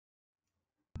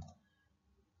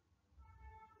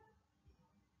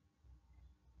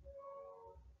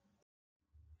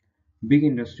Big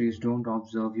industries don't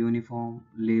observe uniform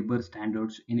labor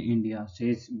standards in India,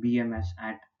 says BMS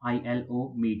at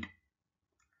ILO meet.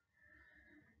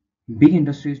 Big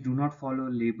industries do not follow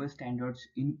labor standards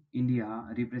in India,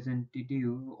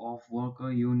 representative of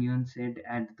worker union said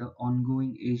at the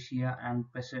ongoing Asia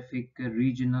and Pacific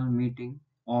regional meeting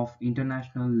of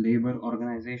International Labour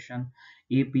Organization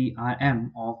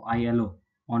APRM of ILO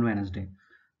on Wednesday.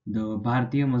 The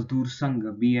Bharatiya Mazdoor Sangh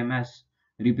 (BMS),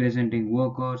 representing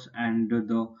workers, and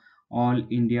the All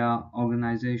India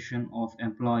Organization of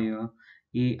Employers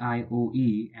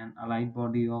 (AIOE), an allied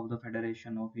body of the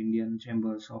Federation of Indian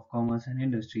Chambers of Commerce and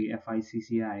Industry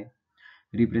 (FICCI),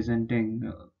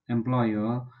 representing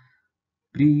employer,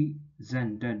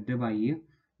 presented by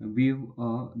view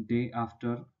a day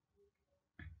after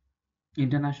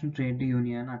International Trade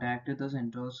Union attacked the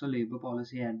centre's labour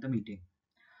policy at the meeting.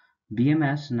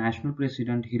 BMS National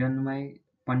President Hiranmay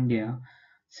Pandya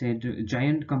said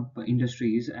giant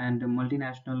industries and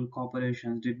multinational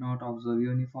corporations did not observe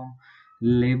uniform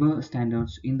labor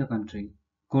standards in the country.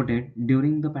 Quoted,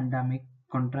 during the pandemic,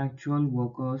 contractual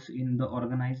workers in the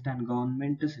organized and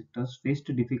government sectors faced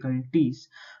difficulties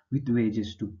with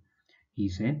wages too, he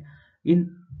said.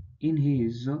 In in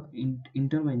his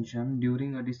intervention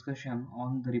during a discussion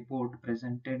on the report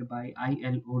presented by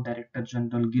ILO Director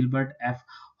General Gilbert F.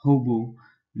 Hobo,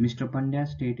 Mr. Pandya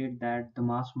stated that the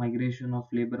mass migration of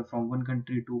labor from one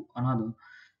country to another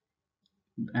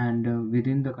and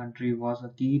within the country was a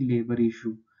key labor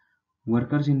issue.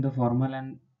 Workers in the formal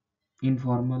and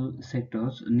informal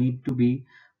sectors need to be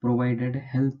provided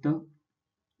health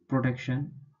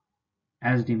protection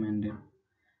as demanded.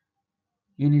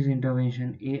 In his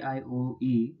intervention,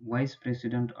 AIOE Vice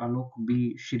President Alok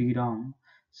B. Shriram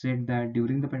said that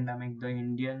during the pandemic, the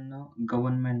Indian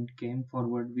government came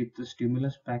forward with the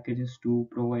stimulus packages to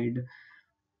provide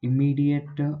immediate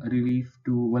relief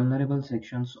to vulnerable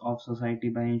sections of society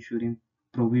by ensuring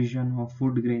provision of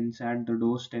food grains at the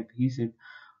doorstep. He said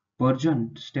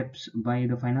urgent steps by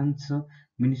the finance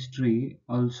ministry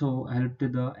also helped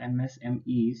the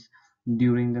MSMEs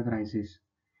during the crisis.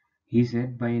 He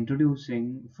said by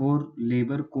introducing four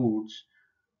labor codes,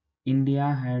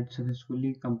 India had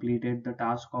successfully completed the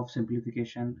task of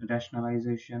simplification,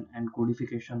 rationalization, and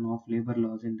codification of labor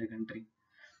laws in the country.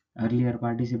 Earlier,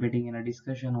 participating in a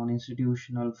discussion on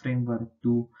institutional framework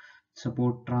to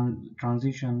support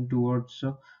transition towards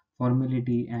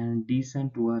formality and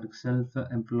decent work,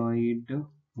 self-employed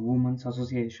women's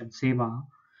association SEWA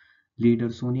leader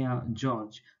Sonia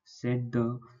George said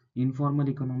the informal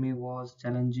economy was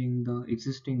challenging the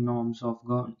existing norms of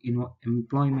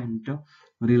employment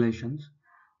relations.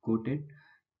 Quoted,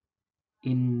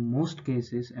 in most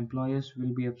cases, employers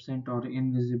will be absent or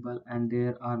invisible, and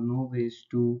there are no ways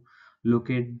to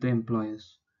locate the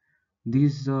employers.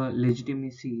 This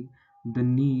legitimacy the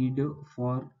need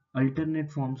for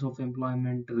alternate forms of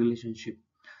employment relationship.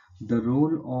 The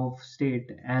role of state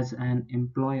as an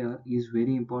employer is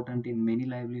very important in many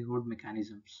livelihood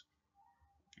mechanisms.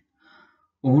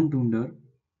 Owen Tunder,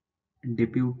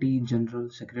 Deputy General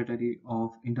Secretary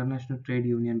of International Trade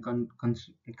Union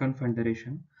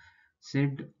Confederation,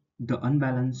 said the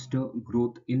unbalanced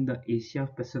growth in the Asia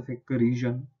Pacific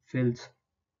region fails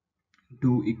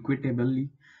to equitably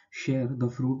share the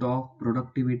fruit of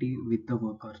productivity with the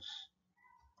workers.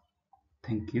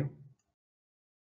 Thank you.